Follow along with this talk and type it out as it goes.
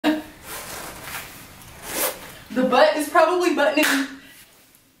The butt is probably buttoning.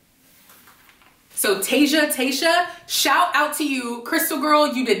 So Tasha, shout out to you. Crystal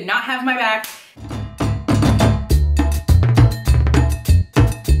girl, you did not have my back.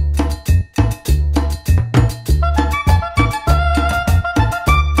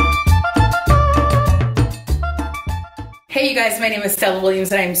 Hey you guys, my name is Stella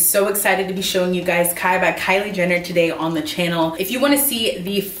Williams and I'm so excited to be showing you guys KHY by Kylie Jenner today on the channel. If you want to see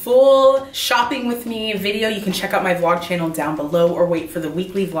the full shopping with me video, you can check out my vlog channel down below or wait for the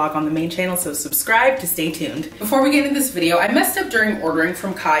weekly vlog on the main channel, so subscribe to stay tuned. Before we get into this video, I messed up during ordering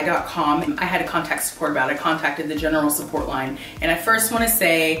from KHY.com. I had a contact support about it. I contacted the general support line, and I first want to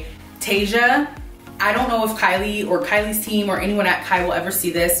say, Tasha, I don't know if Kylie or Kylie's team or anyone at KHY will ever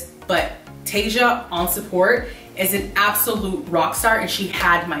see this, but Tasha on support is an absolute rock star and she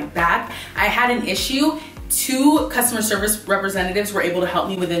had my back. I had an issue. 2 customer service representatives were able to help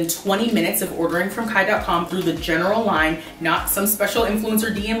me within 20 minutes of ordering from KHY.com through the general line, not some special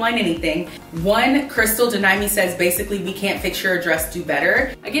influencer DM line, anything. One, Crystal denied me, says basically we can't fix your address, do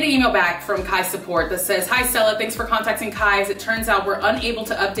better. I get an email back from KHY support that says, hi Stella, thanks for contacting KHY. As it turns out, we're unable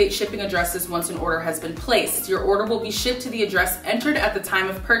to update shipping addresses once an order has been placed. Your order will be shipped to the address entered at the time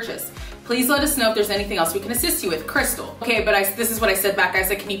of purchase. Please let us know if there's anything else we can assist you with, Crystal. Okay, but this is what I said back. I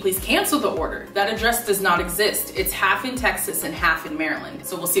said, can you please cancel the order? That address does not exist. It's half in Texas and half in Maryland.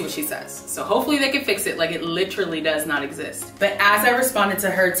 So we'll see what she says. So hopefully they can fix it, like it literally does not exist. But as I responded to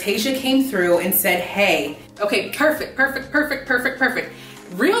her, Tasha came through and said, hey, okay, perfect.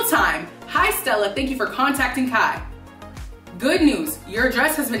 Real time. Hi Stella, thank you for contacting KHY. Good news, your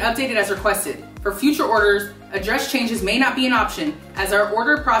address has been updated as requested. For future orders, address changes may not be an option as our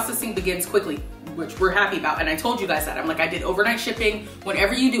order processing begins quickly, which we're happy about. And I told you guys that. I'm like, I did overnight shipping.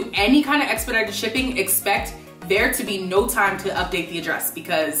 Whenever you do any kind of expedited shipping, expect there to be no time to update the address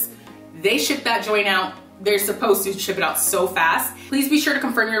because they ship that joint out. They're supposed to ship it out so fast. Please be sure to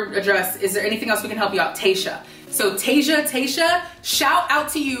confirm your address. Is there anything else we can help you out? Tasha. So Tasha, shout out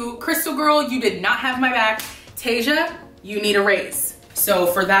to you. Crystal girl, you did not have my back. Tasha, you need a raise. So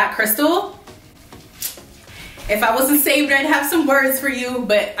for that, Crystal, if I wasn't saved, I'd have some words for you,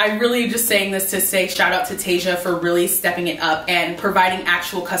 but I'm really just saying this to say shout out to Tasha for really stepping it up and providing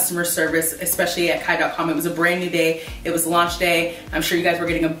actual customer service, especially at KHY.com. It was a brand new day. It was launch day. I'm sure you guys were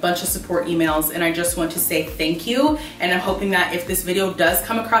getting a bunch of support emails, and I just want to say thank you. And I'm hoping that if this video does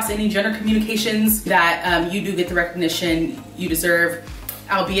come across any Jenner communications, that you do get the recognition you deserve.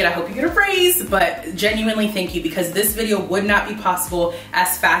 Albeit I hope you get a raise, but genuinely thank you, because this video would not be possible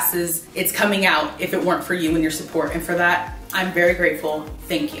as fast as it's coming out if it weren't for you and your support. And for that, I'm very grateful.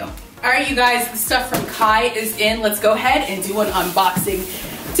 Thank you. All right, you guys, the stuff from KHY is in. Let's go ahead and do an unboxing.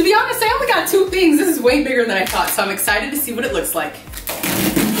 To be honest, I only got 2 things. This is way bigger than I thought, so I'm excited to see what it looks like.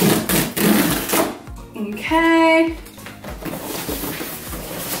 Okay.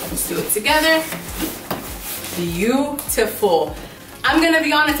 Let's do it together. Beautiful. I'm gonna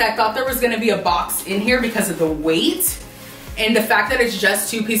be honest, I thought there was gonna be a box in here because of the weight and the fact that it's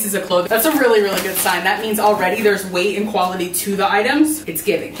just 2 pieces of clothing. That's a really, really good sign. That means already there's weight and quality to the items. It's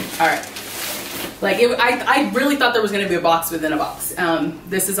giving. All right. Like, I really thought there was gonna be a box within a box.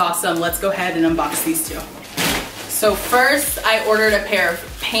 This is awesome. Let's go ahead and unbox these 2. So first, I ordered a pair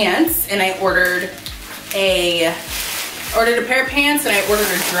of pants, and I ordered a pair of pants, and I ordered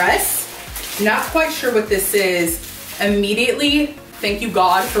a dress. Not quite sure what this is. Immediately, thank you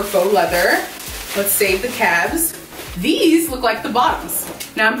God for faux leather. Let's save the calves. These look like the bottoms.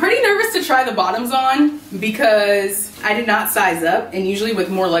 Now I'm pretty nervous to try the bottoms on because I did not size up, and usually with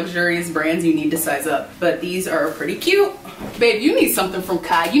more luxurious brands you need to size up, but these are pretty cute. Babe, you need something from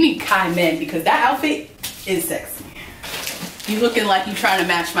KHY. You need KHY men because that outfit is sexy. You looking like you trying to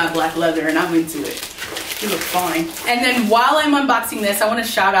match my black leather, and I'm into it. You look fine. And then while I'm unboxing this, I want to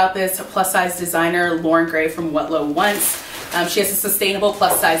shout out this plus size designer, Lauren Gray from What Low Wants. She has a sustainable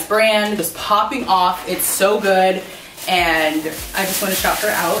plus size brand, just popping off. It's so good. And I just want to shout her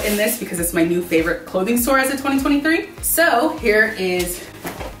out in this because it's my new favorite clothing store as of 2023. So here is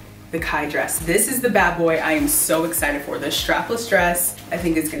the KHY dress. This is the bad boy I am so excited for. This strapless dress, I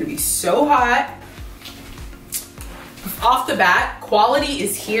think it's going to be so hot. Off the bat, quality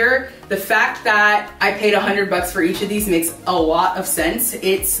is here. The fact that I paid $100 for each of these makes a lot of sense.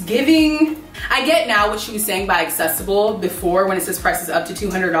 It's giving, I get now what she was saying by accessible. Before, when it says prices up to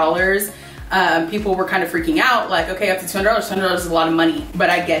 $200, people were kind of freaking out, like, okay, up to $200 is a lot of money, but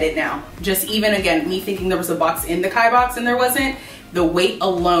I get it now. Just even, again, me thinking there was a box in the KHY box and there wasn't, the weight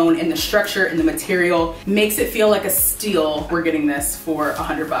alone and the structure and the material makes it feel like a steal. We're getting this for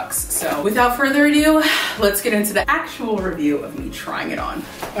 $100. So without further ado, let's get into the actual review of me trying it on.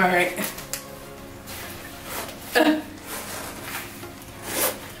 All right. Oh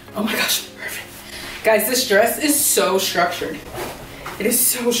my gosh, perfect. Guys, this dress is so structured. It is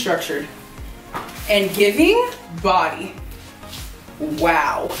so structured. And giving body.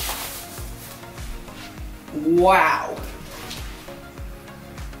 Wow. Wow.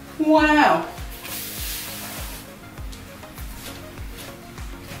 Wow.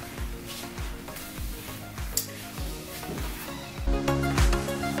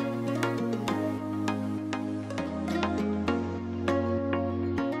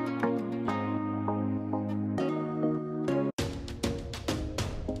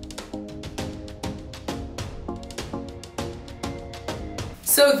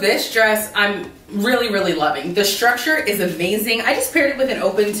 So this dress I'm really loving. The structure is amazing. I just paired it with an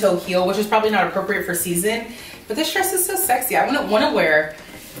open toe heel, which is probably not appropriate for season, but this dress is so sexy. I wouldn't want to wear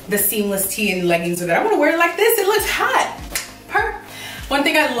the seamless tee and leggings with it. I want to wear it like this. It looks hot. One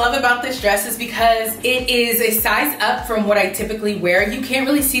thing I love about this dress is because it is a size up from what I typically wear. You can't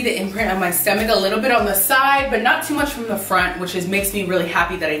really see the imprint on my stomach, a little bit on the side, but not too much from the front, which makes me really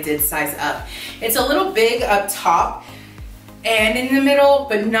happy that I did size up. It's a little big up top and in the middle,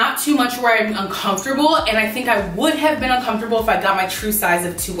 but not too much where I'm uncomfortable. And I think I would have been uncomfortable if I got my true size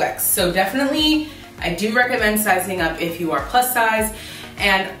of 2X. So definitely, I do recommend sizing up if you are plus size.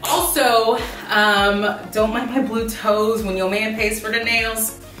 And also, don't mind my blue toes when your man pays for the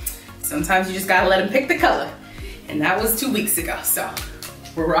nails. Sometimes you just gotta let him pick the color. And that was 2 weeks ago, so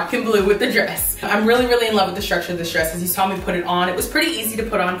we're rocking blue with the dress. I'm really in love with the structure of this dress. As you saw me put it on, it was pretty easy to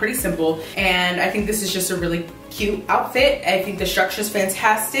put on, pretty simple. And I think this is just a really cute outfit. I think the structure is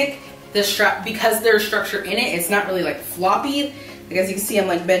fantastic. The strap, because there's structure in it, it's not really like floppy. Like as you can see, I'm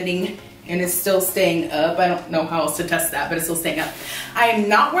like bending and it's still staying up. I don't know how else to test that, but it's still staying up. I am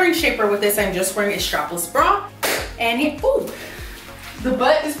not wearing shapewear with this. I'm just wearing a strapless bra. And yeah, ooh, the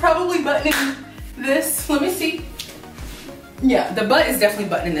butt is probably buttoning this. Let me see. Yeah, the butt is definitely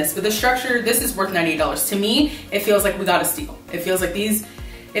buttoning this, but the structure, this is worth $98. To me, it feels like we got a steal. It feels like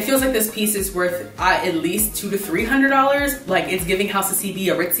this piece is worth at least $200 to $300. Like it's giving House of CB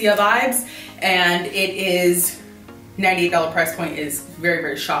Aritzia vibes, and it is $98 price point is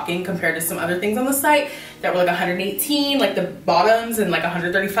very shocking compared to some other things on the site that were like $118, like the bottoms, and like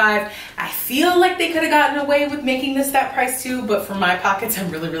 $135. I feel like they could have gotten away with making this that price too, but for my pockets, I'm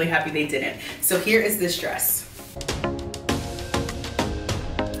really happy they didn't. So here is this dress.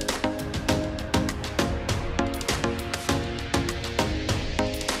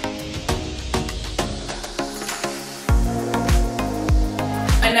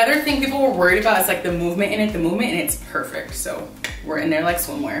 Another thing people were worried about is like the movement in it. The movement in it's perfect. So we're in there like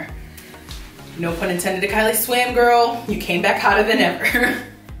swimwear. No pun intended to Kylie swim, girl. You came back hotter than ever.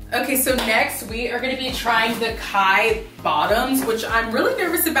 Okay, so next we are gonna be trying the KHY bottoms, which I'm really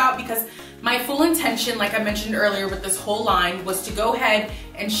nervous about because my full intention, like I mentioned earlier with this whole line, was to go ahead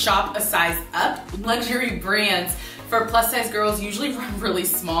and shop a size up. Luxury brands for plus size girls usually run really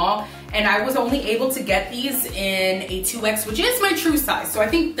small, and I was only able to get these in a 2X, which is my true size. So I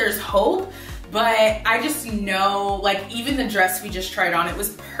think there's hope, but I just know, like even the dress we just tried on, it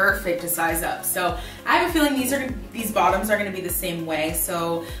was perfect to size up. So I have a feeling these bottoms are gonna be the same way.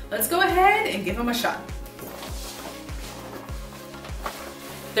 So let's go ahead and give them a shot.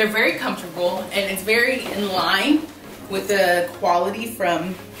 They're very comfortable and it's very in line with the quality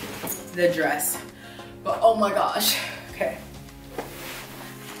from the dress. But oh my gosh, okay.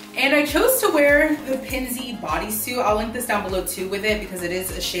 And I chose to wear the Pinsy bodysuit. I'll link this down below too with it because it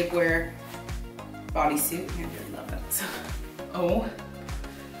is a shapewear bodysuit. I really love that. So, oh,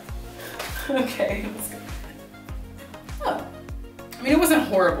 okay, let's go. Oh, I mean, it wasn't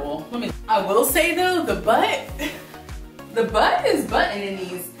horrible. I will say though, the butt is buttoned in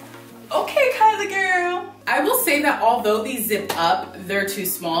these. Okay, Kylie girl. I will say that although these zip up, they're too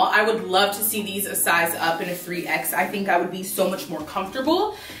small. I would love to see these a size up in a 3X. I think I would be so much more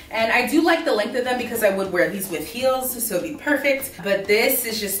comfortable. And I do like the length of them because I would wear these with heels, so it'd be perfect. But this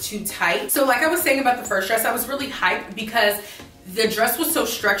is just too tight. So like I was saying about the first dress, I was really hyped because the dress was so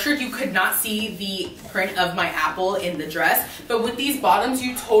structured, you could not see the print of my apple in the dress. But with these bottoms,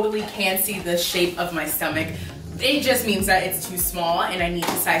 you totally can see the shape of my stomach. It just means that it's too small and I need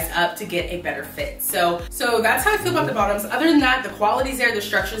to size up to get a better fit. So that's how I feel about the bottoms. Other than that, the quality's there, the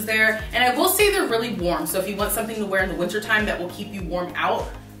structure's there, and I will say they're really warm. So if you want something to wear in the wintertime that will keep you warm out,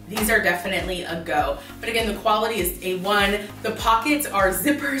 these are definitely a go. But again, the quality is A1. The pockets are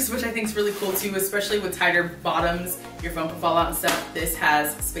zippers, which I think is really cool too, especially with tighter bottoms. Your phone can fall out and stuff. This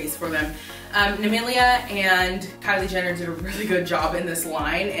has space for them. Namelia and Kylie Jenner did a really good job in this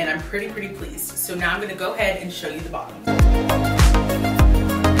line, and I'm pretty pleased. So now I'm gonna go ahead and show you the bottoms.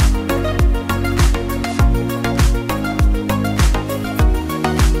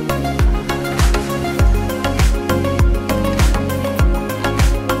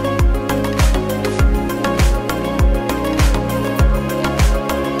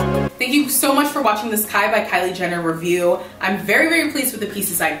 you so much for watching this KHY by Kylie Jenner review. I'm very, very pleased with the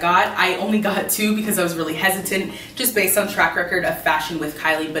pieces I got. I only got 2 because I was really hesitant just based on track record of fashion with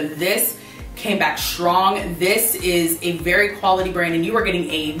Kylie, but this came back strong. This is a very quality brand and you are getting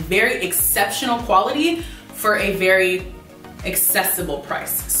a very exceptional quality for a very accessible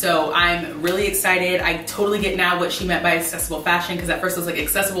price. So I'm really excited. I totally get now what she meant by accessible fashion, because at first I was like,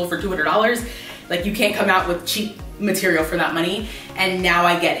 accessible for $200? Like, you can't come out with cheap material for that money. And now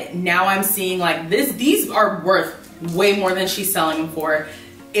I get it. Now I'm seeing like these are worth way more than she's selling them for.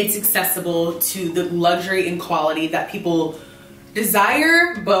 It's accessible to the luxury and quality that people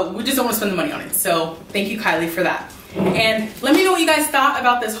desire, but we just don't want to spend the money on it. So thank you, Kylie, for that. And let me know what you guys thought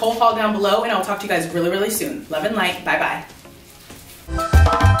about this whole haul down below, and I'll talk to you guys really, really soon. Love and light. Bye-bye.